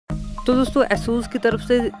तो दोस्तों Asus की तरफ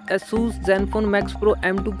से Asus Zenfone Max Pro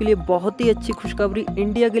M2 के लिए बहुत ही अच्छी खुशखबरी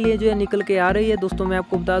इंडिया के लिए जो है निकल के आ रही है। दोस्तों मैं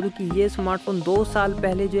आपको बता दूं कि ये स्मार्टफोन 2 साल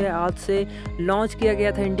पहले जो है आज से लॉन्च किया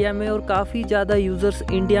गया था इंडिया में, और काफ़ी ज़्यादा यूज़र्स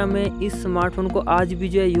इंडिया में इस स्मार्टफोन को आज भी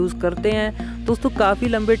जो है यूज़ करते हैं। दोस्तों काफ़ी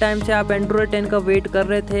लंबे टाइम से आप Android 10 का वेट कर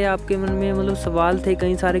रहे थे, आपके मन में मतलब सवाल थे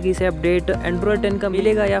कई सारे कि इसे अपडेट Android 10 का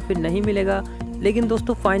मिलेगा या फिर नहीं मिलेगा। लेकिन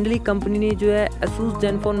दोस्तों फाइनली कंपनी ने जो है Asus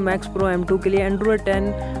Zenfone Max Pro M2 के लिए Android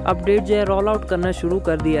 10 अपडेट जो है रोल आउट करना शुरू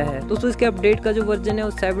कर दिया है। दोस्तों इसके अपडेट का जो वर्जन है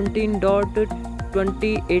वो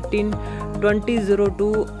 17.2018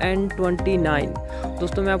 2002 एंड 29।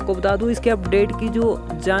 दोस्तों मैं आपको बता दूं इसके अपडेट की जो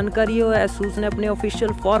जानकारी है वो Asus ने अपने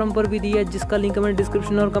ऑफिशियल फॉरम पर भी दी है, जिसका लिंक मैं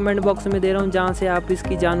डिस्क्रिप्शन और कमेंट बॉक्स में दे रहा हूं, जहां से आप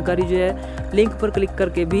इसकी जानकारी जो है लिंक पर क्लिक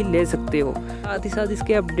करके भी ले सकते हो। साथ ही साथ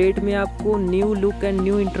इसके अपडेट में आपको new look and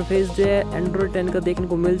new interface जो है Android 10 का देखने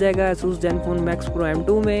को मिल जाएगा Asus Zenfone Max Pro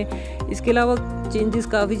M2 में। इसके अलावा चेंजेस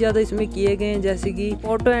काफ़ी ज़्यादा इसमें किए गए हैं, जैसे कि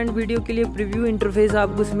फोटो एंड वीडियो के लिए प्रीव्यू इंटरफेस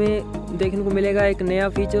आपको इसमें देखने को मिलेगा, एक नया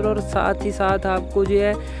फीचर। और साथ ही साथ आपको जो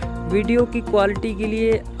है वीडियो की क्वालिटी के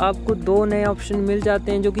लिए आपको 2 नए ऑप्शन मिल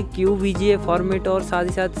जाते हैं, जो कि QVGA फॉर्मेट और साथ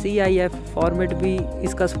ही साथ CIF फॉर्मेट भी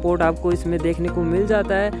इसका सपोर्ट आपको इसमें देखने को मिल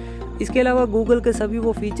जाता है। इसके अलावा गूगल के सभी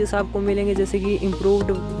वो फीचर्स आपको मिलेंगे, जैसे कि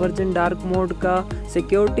इम्प्रूव्ड वर्जन डार्क मोड का,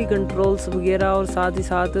 सिक्योरिटी कंट्रोल्स वगैरह, और साथ ही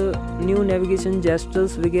साथ न्यू नेविगेशन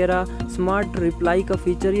जेस्टर्स वगैरह, स्मार्ट रिप्लाई का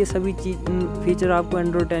फीचर। ये सभी फीचर आपको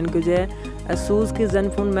Android 10 के जो है Asus के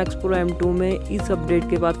Zenfone Max Pro M2 में इस अपडेट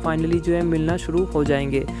के बाद फाइनली जो है मिलना शुरू हो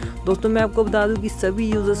जाएंगे। दोस्तों मैं आपको बता दूं कि सभी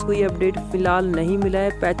यूज़र्स को ये अपडेट फ़िलहाल नहीं मिला है,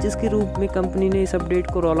 पैचेस के रूप में कंपनी ने इस अपडेट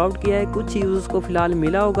को रोल आउट किया है। कुछ यूज़र्स को फ़िलहाल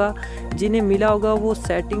मिला होगा, जिन्हें मिला होगा वो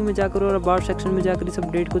सेटिंग में जाकर और अबाउट सेक्शन में जाकर इस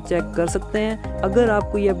अपडेट को चेक कर सकते हैं। अगर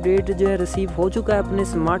आपको ये अपडेट जो है रिसीव हो चुका है अपने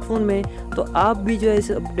स्मार्टफोन में, तो आप भी जो है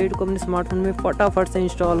इस अपडेट को अपने स्मार्टफोन में फटाफट से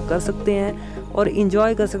इंस्टॉल कर सकते हैं और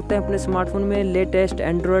इंजॉय कर सकते हैं अपने स्मार्टफोन में लेटेस्ट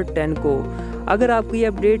Android 10 को। अगर आपको ये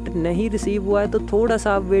अपडेट नहीं रिसीव हुआ है तो थोड़ा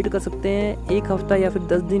सा आप वेट कर सकते हैं, 1 हफ्ता या फिर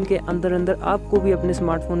 10 दिन के अंदर अंदर आपको भी अपने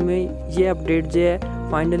स्मार्टफोन में ये अपडेट जो है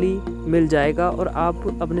फाइनली मिल जाएगा और आप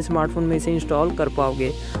अपने स्मार्टफोन में इसे इंस्टॉल कर पाओगे।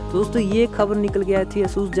 तो दोस्तों ये खबर निकल के आई थी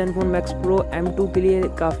Asus Zenfone Max Pro M2 के लिए,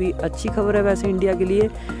 काफ़ी अच्छी खबर है वैसे इंडिया के लिए,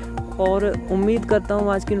 और उम्मीद करता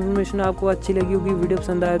हूँ आज की इन्फॉर्मेशन आपको अच्छी लगी होगी। वीडियो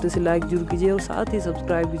पसंद आया तो इसे लाइक जरूर कीजिए और साथ ही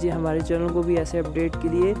सब्सक्राइब कीजिए हमारे चैनल को भी ऐसे अपडेट के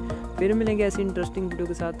लिए। फिर मिलेंगे ऐसी इंटरेस्टिंग वीडियो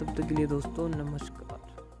के साथ, तब तक के लिए दोस्तों नमस्कार।